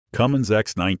Cummins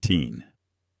X19.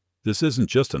 This isn't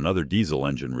just another diesel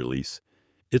engine release,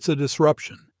 it's a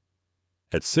disruption.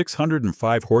 At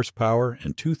 605 horsepower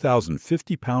and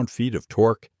 2,050 pound-feet of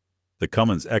torque, the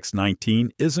Cummins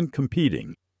X19 isn't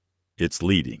competing, it's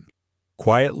leading,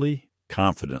 quietly,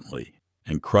 confidently,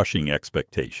 and crushing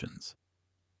expectations.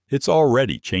 It's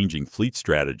already changing fleet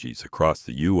strategies across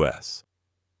the U.S.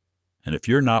 And if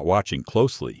you're not watching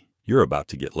closely, you're about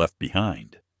to get left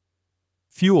behind.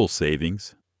 Fuel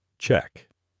savings, check.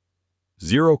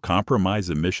 Zero compromise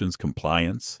emissions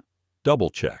compliance, double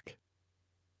check.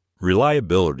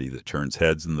 Reliability that turns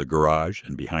heads in the garage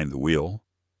and behind the wheel,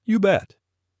 you bet.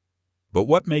 But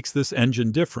what makes this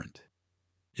engine different?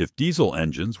 If diesel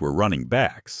engines were running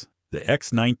backs, the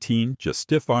X19 just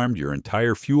stiff-armed your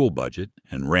entire fuel budget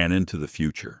and ran into the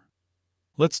future.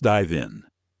 Let's dive in.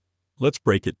 Let's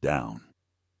break it down.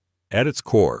 At its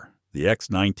core, the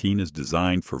X19 is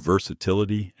designed for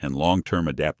versatility and long-term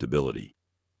adaptability.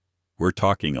 We're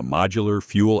talking a modular,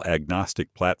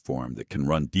 fuel-agnostic platform that can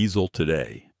run diesel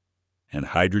today and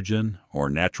hydrogen or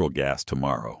natural gas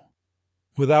tomorrow,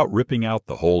 without ripping out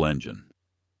the whole engine.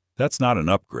 That's not an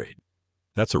upgrade.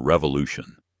 That's a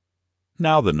revolution.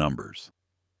 Now the numbers.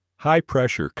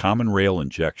 High-pressure common rail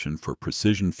injection for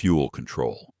precision fuel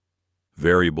control.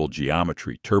 Variable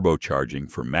geometry turbocharging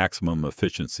for maximum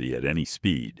efficiency at any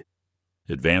speed.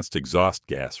 Advanced exhaust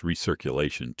gas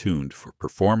recirculation tuned for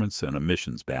performance and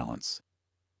emissions balance.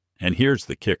 And here's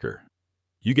the kicker.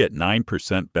 You get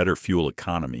 9% better fuel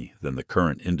economy than the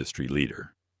current industry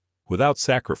leader, without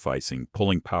sacrificing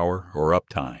pulling power or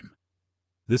uptime.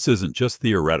 This isn't just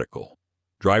theoretical.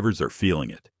 Drivers are feeling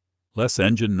it. Less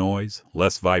engine noise,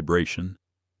 less vibration,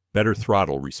 better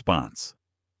throttle response.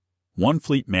 One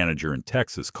fleet manager in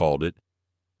Texas called it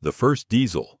the first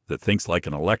diesel that thinks like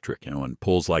an electric and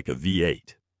pulls like a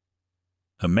V8.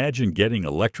 Imagine getting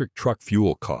electric truck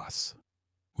fuel costs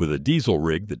with a diesel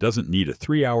rig that doesn't need a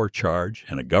 3-hour charge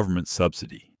and a government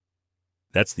subsidy.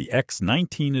 That's the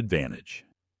X19 advantage.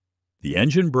 The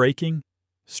engine braking,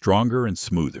 stronger and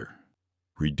smoother,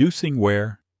 reducing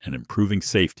wear and improving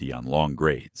safety on long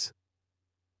grades.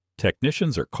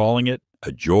 Technicians are calling it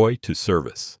a joy to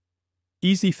service.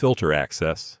 Easy filter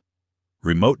access,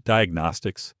 remote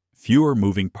diagnostics, fewer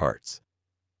moving parts,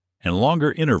 and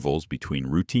longer intervals between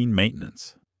routine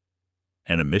maintenance.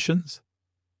 And emissions?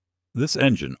 This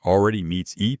engine already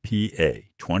meets EPA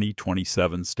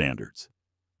 2027 standards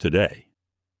today.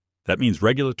 That means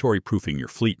regulatory proofing your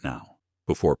fleet now,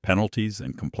 before penalties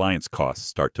and compliance costs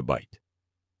start to bite.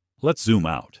 Let's zoom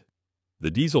out.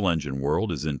 The diesel engine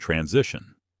world is in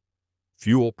transition.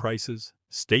 Fuel prices,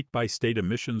 state-by-state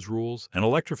emissions rules, and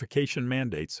electrification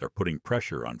mandates are putting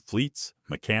pressure on fleets,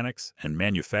 mechanics, and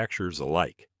manufacturers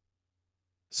alike.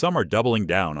 Some are doubling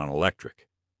down on electric.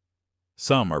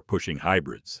 Some are pushing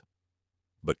hybrids.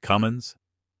 But Cummins?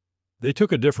 They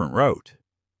took a different route.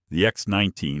 The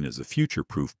X19 is a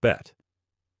future-proof bet.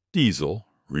 Diesel,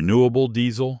 renewable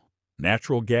diesel,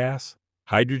 natural gas,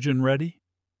 hydrogen-ready?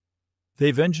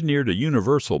 They've engineered a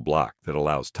universal block that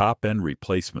allows top-end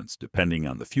replacements depending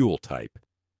on the fuel type,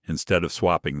 instead of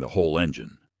swapping the whole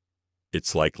engine.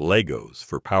 It's like Legos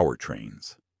for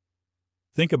powertrains.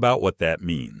 Think about what that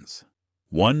means.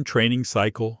 One training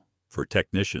cycle for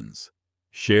technicians,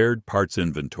 shared parts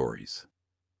inventories,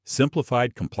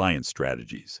 simplified compliance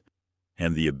strategies,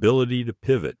 and the ability to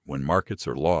pivot when markets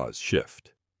or laws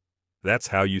shift. That's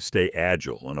how you stay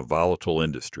agile in a volatile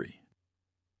industry.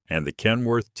 And the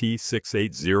Kenworth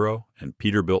T680 and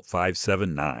Peterbilt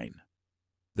 579.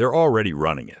 They're already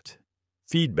running it.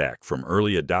 Feedback from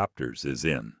early adopters is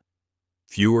in.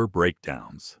 Fewer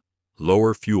breakdowns,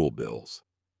 lower fuel bills,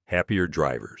 happier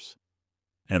drivers.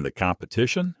 And the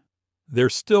competition? They're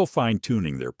still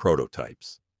fine-tuning their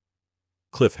prototypes.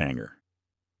 Cliffhanger.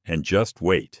 And just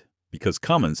wait, because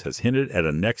Cummins has hinted at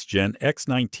a next-gen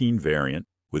X19 variant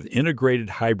with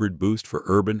integrated hybrid boost for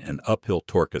urban and uphill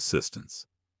torque assistance.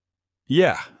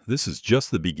 Yeah, this is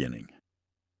just the beginning.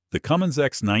 The Cummins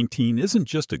X19 isn't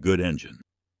just a good engine.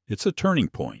 It's a turning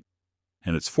point,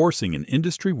 and it's forcing an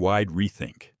industry-wide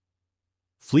rethink.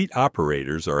 Fleet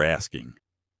operators are asking,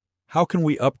 how can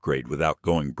we upgrade without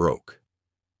going broke?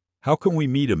 How can we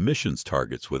meet emissions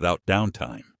targets without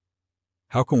downtime?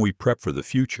 How can we prep for the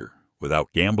future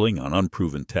without gambling on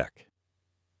unproven tech?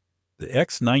 The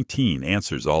X19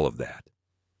 answers all of that.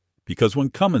 Because when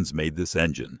Cummins made this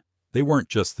engine, they weren't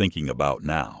just thinking about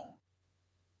now.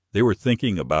 They were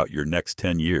thinking about your next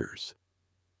 10 years.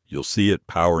 You'll see it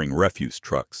powering refuse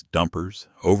trucks, dumpers,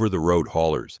 over-the-road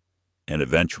haulers, and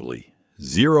eventually,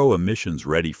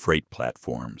 zero-emissions-ready freight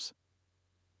platforms.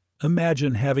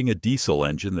 Imagine having a diesel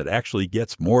engine that actually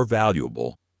gets more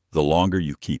valuable the longer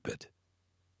you keep it.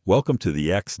 Welcome to the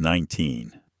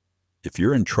X19. If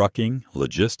you're in trucking,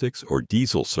 logistics, or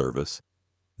diesel service,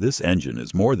 this engine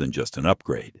is more than just an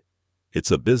upgrade. It's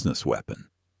a business weapon.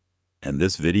 And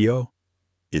this video?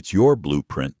 It's your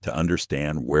blueprint to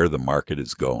understand where the market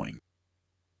is going.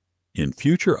 In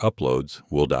future uploads,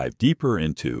 we'll dive deeper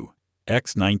into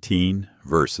X19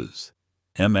 versus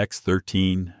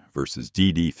MX13 versus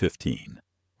DD15.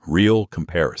 Real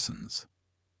comparisons.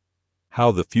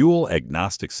 How the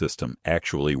fuel-agnostic system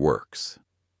actually works.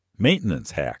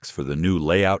 Maintenance hacks for the new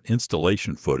layout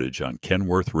installation footage on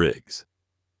Kenworth rigs.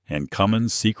 And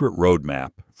Cummins' secret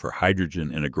roadmap for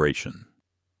hydrogen integration.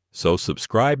 So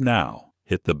subscribe now,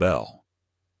 hit the bell,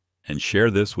 and share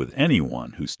this with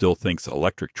anyone who still thinks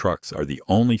electric trucks are the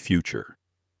only future,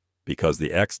 because the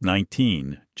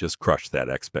X19 just crushed that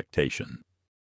expectation.